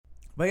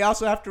But you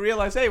also have to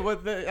realize, hey,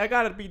 I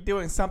got to be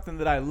doing something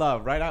that I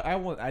love, right?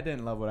 I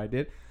didn't love what I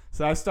did.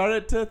 So I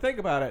started to think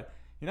about it.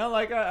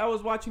 Like I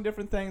was watching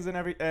different things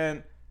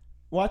and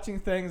watching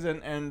things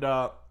and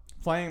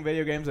playing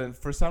video games. And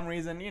for some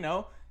reason,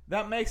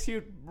 that makes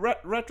you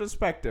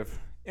retrospective,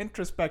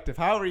 introspective,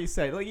 however you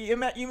say it. Like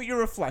you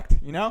reflect,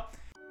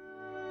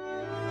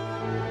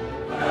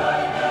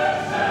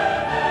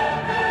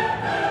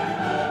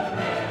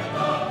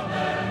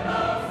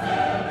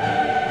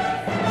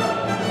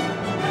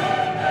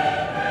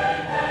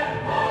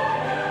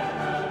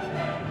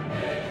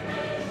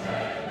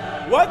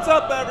 What's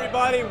up,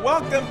 everybody?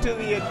 Welcome to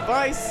the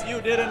Advice You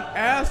Didn't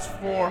Ask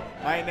For.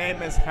 My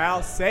name is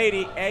Hal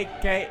Sadie,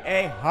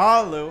 a.k.a.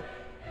 Halu.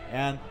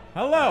 And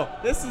hello,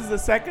 this is the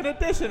second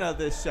edition of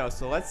this show,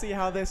 so let's see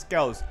how this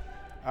goes.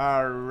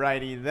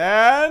 Alrighty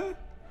then.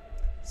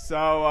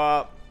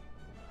 So,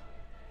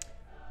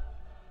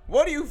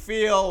 what do you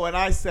feel when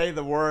I say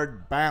the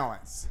word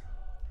balance?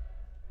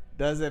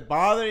 Does it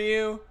bother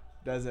you?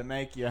 Does it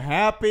make you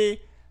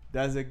happy?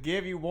 Does it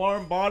give you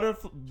warm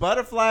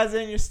butterflies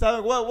in your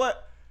stomach?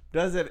 What?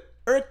 Does it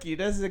irk you?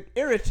 Does it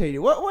irritate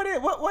you?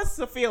 What's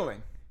the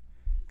feeling?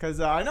 Because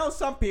I know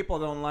some people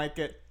don't like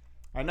it.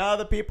 I know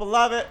other people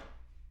love it.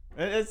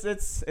 It's a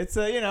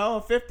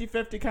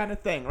 50-50 kind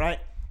of thing, right?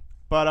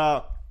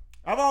 But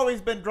I've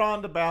always been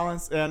drawn to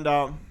balance, and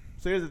so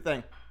here's the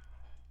thing.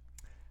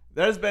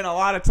 There's been a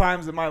lot of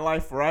times in my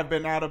life where I've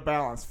been out of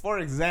balance. For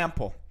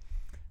example,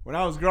 when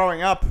I was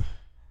growing up,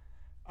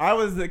 I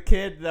was the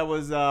kid that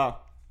was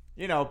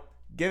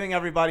giving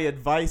everybody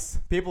advice.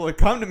 People would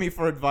come to me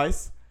for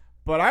advice,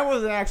 but I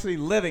wasn't actually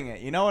living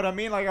it. You know what I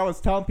mean? Like I was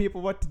telling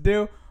people what to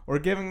do or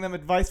giving them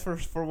advice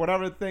for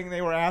whatever thing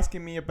they were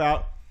asking me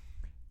about.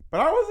 But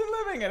I wasn't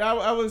living it.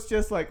 I was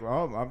just like,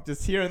 well, I'm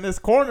just here in this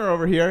corner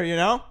over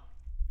here,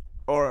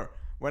 Or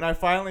when I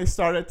finally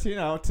started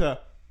to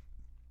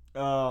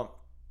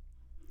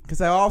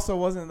because I also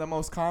wasn't the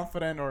most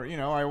confident, or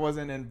I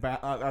wasn't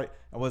I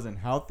wasn't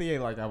healthy.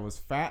 Like I was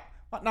fat,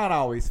 not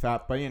always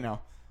fat, but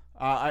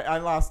I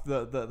lost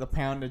the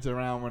poundage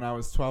around when I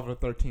was 12 or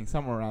 13,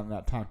 somewhere around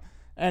that time.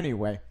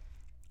 Anyway,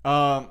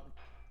 but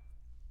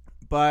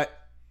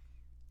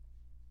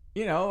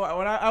when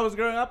I was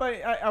growing up,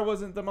 I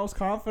wasn't the most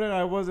confident.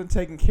 I wasn't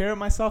taking care of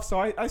myself, so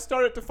I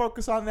started to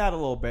focus on that a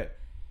little bit.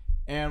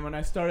 And when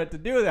I started to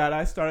do that,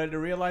 I started to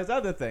realize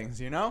other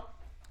things, Oh,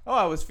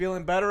 I was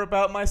feeling better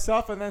about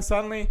myself, and then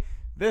suddenly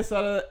this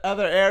other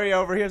area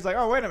over here is like,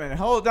 oh, wait a minute,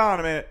 hold on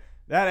a minute,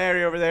 that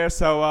area over there.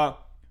 So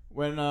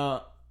when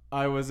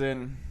I was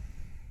in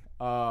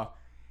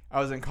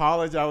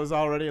college, I was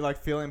already like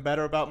feeling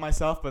better about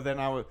myself, but then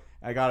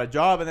I got a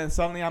job, and then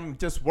suddenly I'm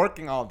just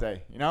working all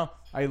day.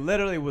 I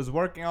literally was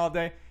working all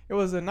day. It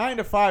was a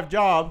 9-to-5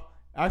 job,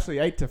 actually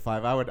 8 to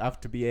 5. I would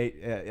have to be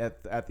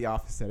at the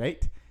office at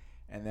 8,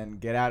 and then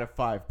get out at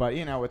 5. But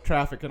with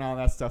traffic and all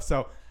that stuff,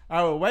 so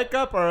I would wake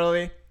up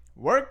early,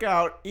 work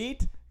out,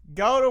 eat,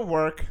 go to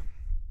work,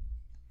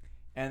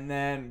 and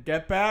then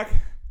get back.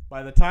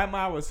 By the time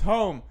I was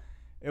home,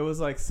 it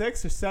was like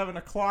 6 or 7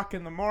 o'clock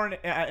in the morning,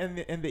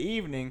 in the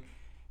evening,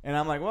 and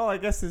I'm like, well, I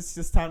guess it's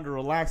just time to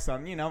relax.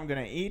 I'm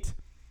gonna eat,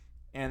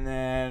 and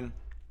then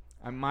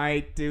I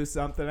might do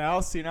something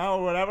else,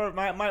 or whatever.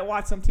 Might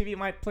watch some TV,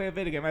 might play a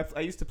video game.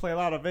 I used to play a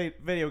lot of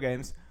video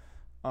games,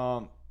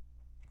 and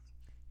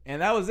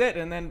that was it.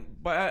 And then,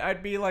 but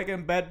I'd be like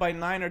in bed by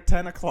 9 or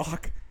 10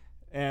 o'clock,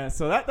 and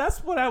so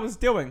that's what I was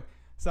doing.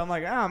 So I'm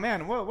like, oh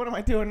man, what am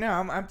I doing now?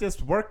 I'm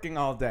just working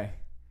all day.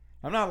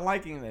 I'm not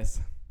liking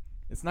this.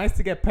 It's nice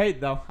to get paid,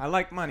 though. I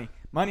like money.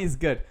 Money is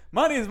good.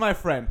 Money is my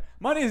friend.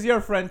 Money is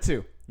your friend,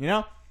 too.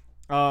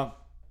 But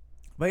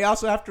you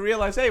also have to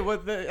realize, hey,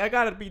 I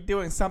got to be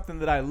doing something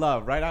that I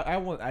love, right?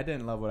 I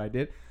didn't love what I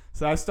did.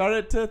 So I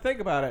started to think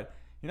about it.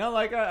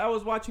 Like I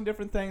was watching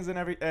different things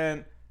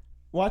and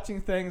watching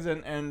things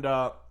and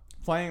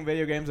playing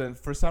video games. And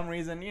for some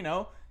reason,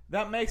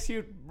 that makes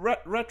you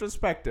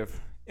retrospective,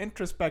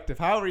 introspective,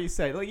 however you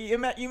say it. Like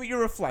you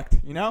reflect,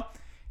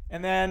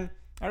 And then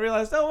I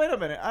realized, oh, wait a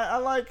minute. I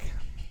like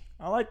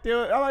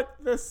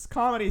this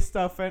comedy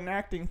stuff and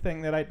acting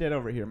thing that I did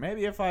over here.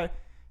 Maybe if I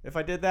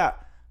did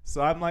that.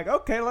 So I'm like,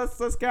 okay,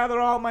 let's gather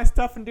all my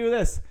stuff and do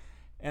this.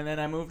 And then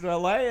I moved to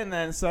LA, and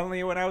then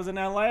suddenly when I was in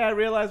LA, I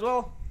realized,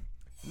 well,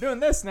 I'm doing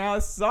this now.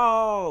 This is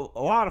all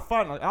a lot of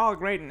fun, like all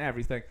great and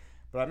everything.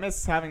 But I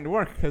miss having to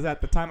work because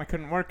at the time I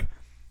couldn't work.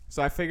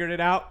 So I figured it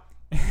out.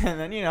 And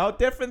then,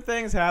 different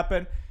things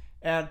happen.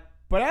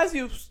 But as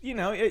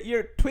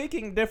you're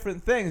tweaking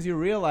different things, you're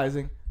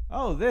realizing,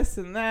 oh, this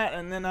and that,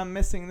 and then I'm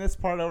missing this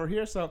part over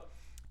here. So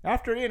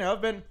after,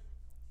 I've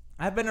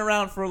been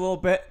around for a little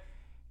bit,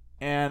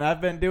 and I've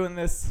been doing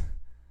this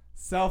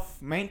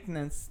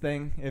self-maintenance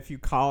thing, if you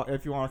want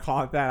to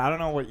call it that. I don't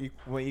know what you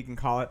can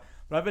call it,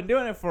 but I've been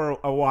doing it for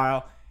a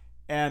while,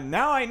 and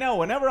now I know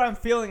whenever I'm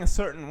feeling a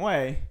certain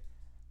way,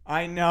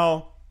 I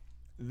know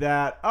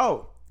that,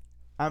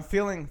 I'm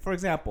feeling, for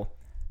example,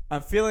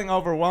 I'm feeling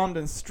overwhelmed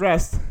and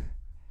stressed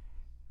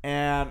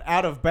and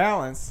out of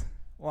balance.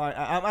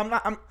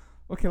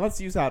 Well, Okay,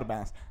 let's use out of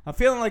balance. I'm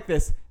feeling like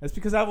this. It's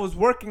because I was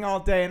working all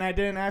day and I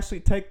didn't actually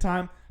take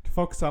time to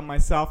focus on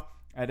myself.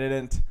 I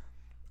didn't,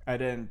 I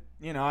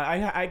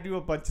do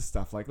a bunch of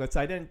stuff. Like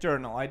I didn't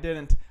journal. I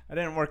didn't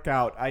work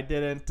out. I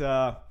didn't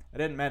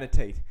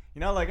meditate.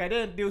 I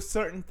didn't do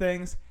certain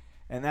things,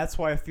 and that's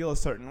why I feel a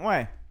certain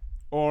way.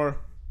 Or,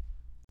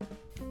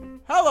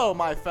 hello,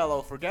 my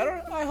fellow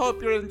forgetter. I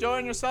hope you're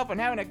enjoying yourself and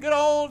having a good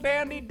old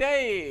dandy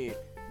day.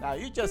 Now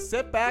you just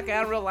sit back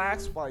and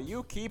relax while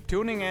you keep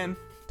tuning in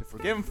to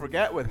Forgive and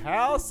Forget with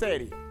Hal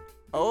Sadie.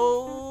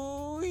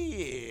 Oh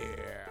yeah.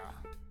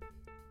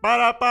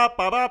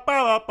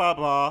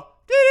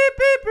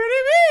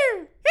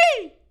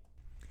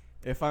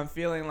 If I'm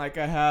feeling like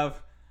I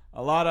have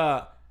a lot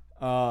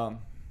of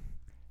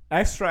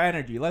extra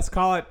energy, let's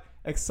call it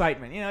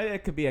excitement.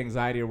 It could be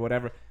anxiety or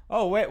whatever.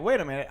 Oh, wait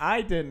a minute.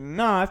 I did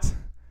not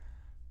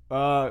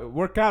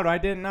work out. I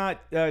did not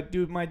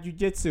do my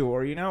jujitsu,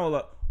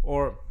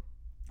 or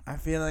I'm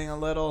feeling a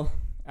little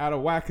out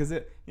of whack. Is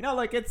it,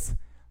 it's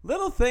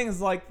little things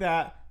like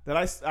that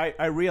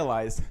I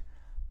realized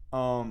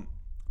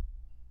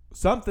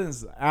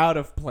something's out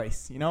of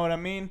place. You know what I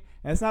mean?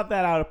 And it's not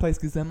that out of place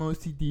because I'm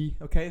OCD.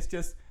 Okay, it's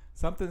just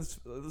something's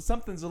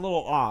a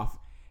little off,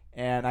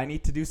 and I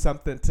need to do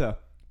something to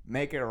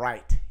make it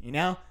right.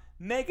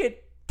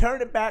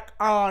 Turn it back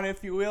on,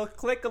 if you will.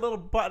 Click a little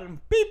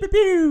button. Beep beep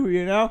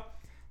beep.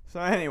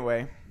 So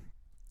anyway,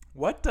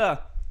 what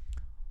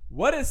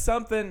is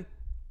something?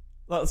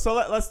 So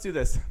let's do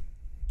this.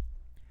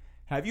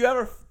 Have you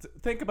ever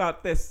think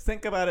about this?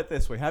 Think about it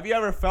this way. Have you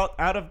ever felt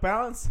out of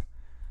balance?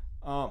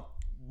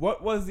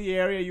 What was the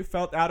area you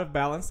felt out of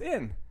balance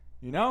in?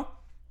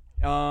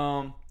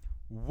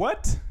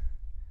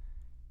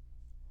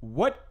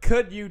 What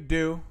could you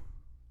do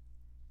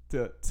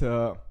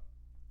to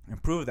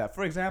improve that?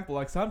 For example,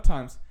 like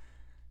sometimes,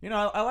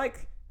 I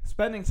like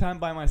spending time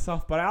by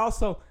myself, but I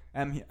also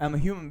am a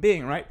human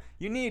being, right?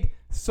 You need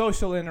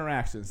social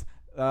interactions.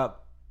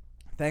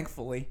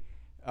 Thankfully,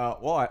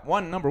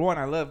 number one,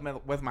 I live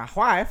with my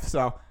wife,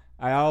 so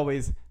I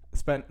always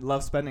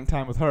love spending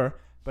time with her.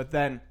 But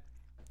then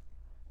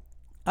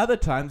other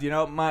times,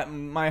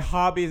 my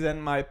hobbies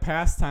and my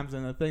pastimes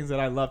and the things that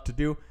I love to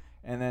do,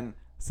 and then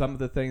some of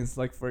the things,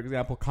 like for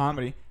example,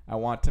 comedy, I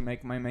want to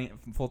make my main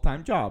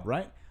full-time job,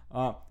 right?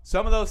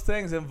 Some of those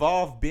things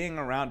involve being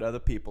around other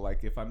people.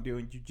 Like if I'm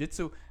doing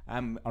jiu-jitsu,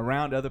 I'm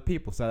around other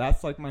people. So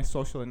that's like my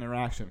social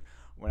interaction.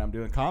 When I'm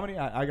doing comedy,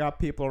 I got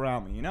people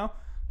around me,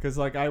 Because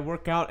like I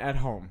work out at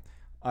home.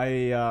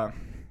 I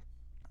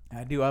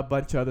do a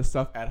bunch of other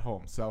stuff at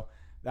home. So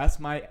that's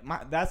my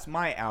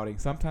outing.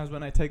 Sometimes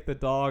when I take the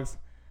dogs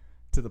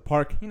to the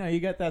park, you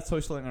get that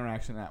social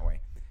interaction that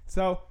way.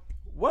 So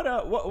what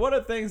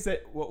are things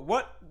that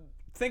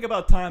think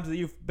about times that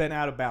you've been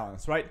out of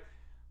balance, right?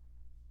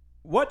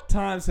 What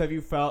times have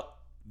you felt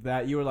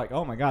that you were like,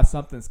 oh my God,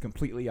 something's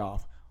completely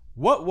off?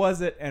 What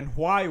was it and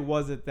why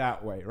was it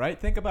that way, right?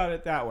 Think about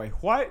it that way.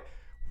 Why,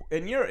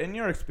 in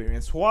your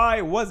experience, why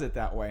was it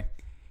that way?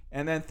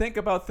 And then think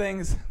about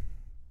things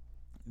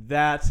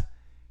that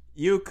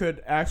you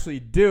could actually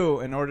do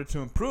in order to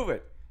improve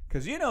it.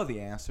 Because you know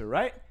the answer,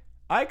 right?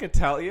 I could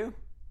tell you,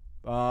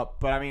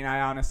 but I mean,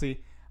 I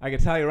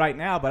could tell you right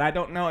now, but I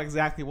don't know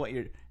exactly what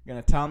you're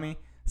going to tell me,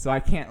 so I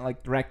can't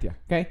like direct you,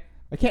 okay?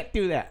 I can't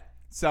do that.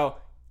 So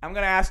I'm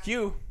going to ask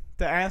you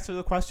to answer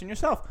the question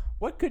yourself.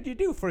 What could you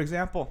do? For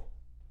example,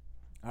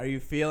 are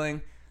you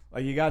feeling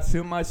like you got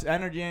too much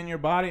energy in your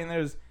body and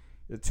there's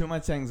too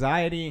much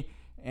anxiety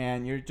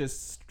and you're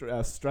just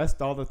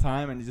stressed all the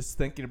time and you're just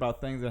thinking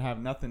about things that have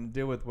nothing to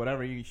do with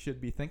whatever you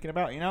should be thinking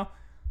about,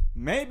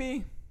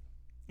 Maybe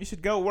you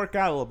should go work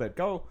out a little bit.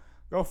 Go,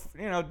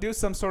 do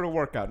some sort of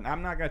workout. And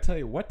I'm not going to tell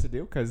you what to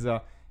do because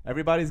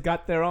everybody's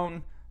got their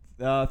own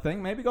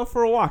thing. Maybe go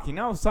for a walk.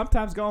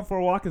 Sometimes going for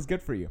a walk is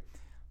good for you.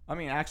 I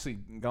mean, actually,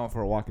 going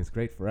for a walk is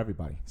great for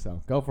everybody.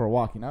 So go for a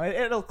walk.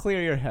 It'll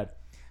clear your head.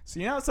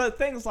 So, so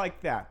things like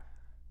that.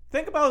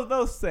 Think about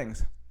those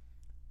things.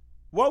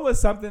 What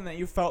was something that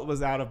you felt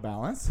was out of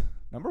balance?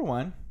 Number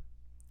one.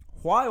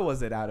 Why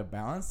was it out of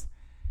balance?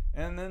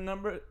 And then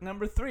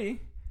number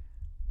three,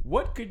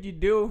 what could you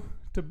do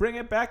to bring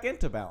it back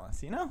into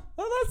balance? Well,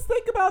 let's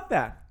think about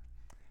that.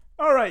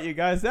 All right, you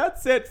guys,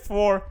 that's it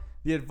for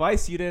the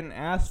advice you didn't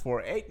ask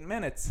for. 8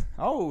 minutes.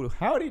 Oh,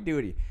 howdy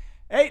doody.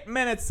 8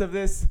 minutes of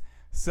this.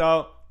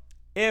 So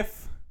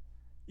if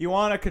you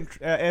want to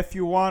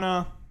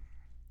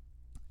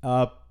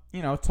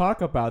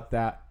talk about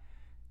that,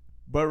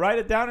 but write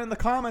it down in the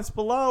comments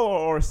below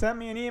or send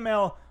me an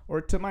email or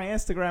to my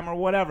Instagram or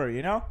whatever,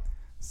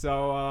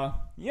 So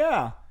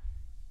yeah,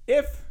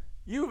 if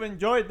you've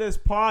enjoyed this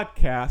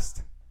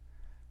podcast,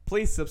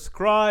 please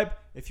subscribe.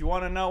 If you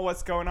want to know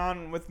what's going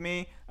on with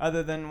me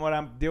other than what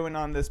I'm doing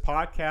on this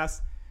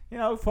podcast,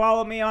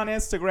 follow me on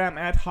Instagram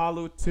at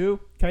Halu2,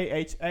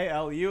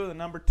 KHALU, the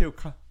number 2,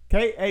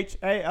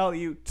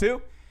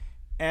 KHALU2.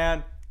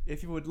 And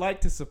if you would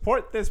like to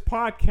support this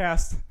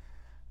podcast,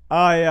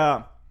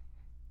 I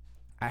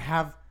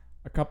have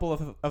a couple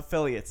of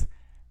affiliates,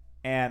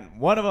 and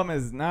one of them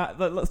is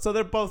not. So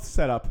they're both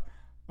set up.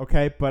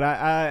 Okay, but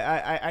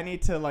I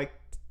need to like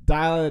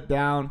dial it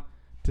down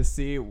to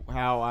see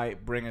how I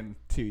bring it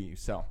to you.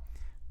 So,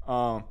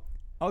 I'll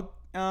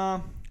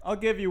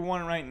give you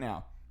one right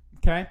now.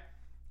 Okay,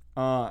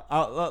 I'll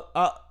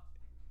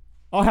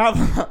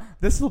have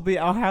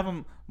I'll have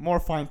them more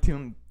fine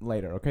tuned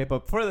later. Okay,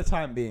 but for the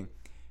time being,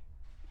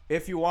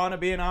 if you want to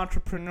be an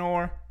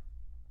entrepreneur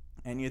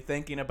and you're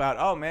thinking about,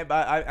 oh, maybe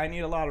I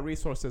need a lot of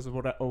resources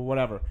or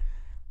whatever,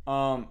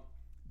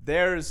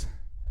 there's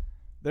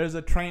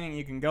a training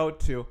you can go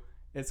to.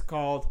 It's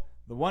called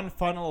the One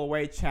Funnel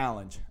Away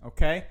Challenge.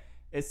 Okay,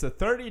 it's a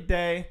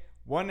 30-day,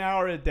 1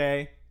 hour a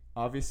day,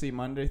 obviously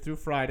Monday through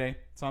Friday.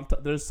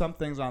 There's some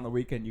things on the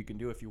weekend you can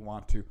do if you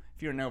want to,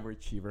 if you're an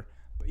overachiever,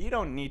 but you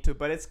don't need to.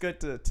 But it's good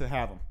to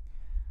have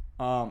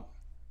them.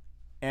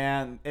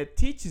 And it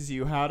teaches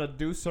you how to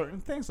do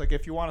certain things. Like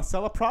if you want to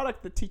sell a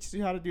product, it teaches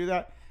you how to do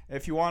that.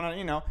 If you want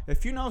to,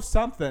 if you know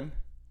something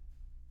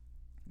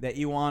that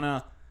you want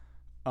to,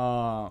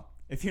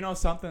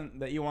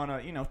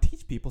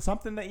 teach people,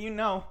 something that you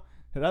know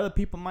that other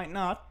people might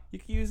not, you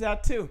can use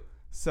that too.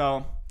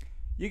 So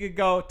you could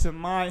go to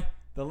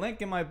the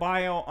link in my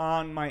bio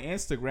on my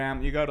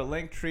Instagram. You go to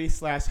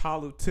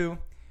linktree/Halu2,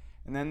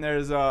 and then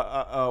there's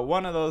a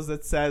one of those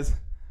that says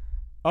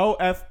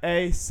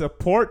OFA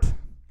support.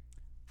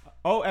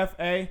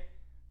 OFA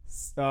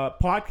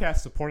podcast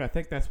support. I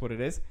think that's what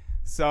it is.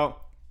 So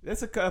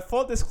it's a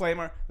full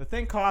disclaimer. The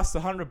thing costs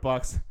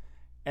 $100,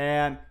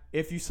 and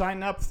if you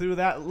sign up through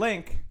that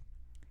link,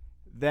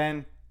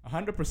 then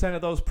 100%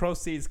 of those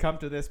proceeds come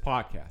to this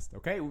podcast.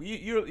 Okay,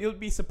 you'll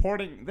be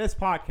supporting this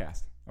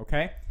podcast.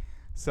 Okay,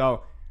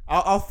 so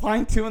I'll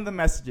fine tune the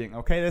messaging.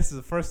 Okay, this is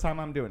the first time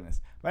I'm doing this,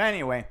 but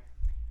anyway,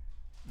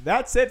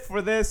 that's it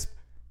for this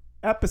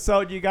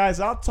episode, you guys.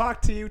 I'll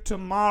talk to you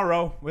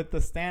tomorrow with the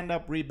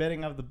stand-up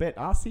rebidding of the bit.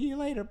 I'll see you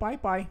later.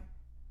 Bye-bye.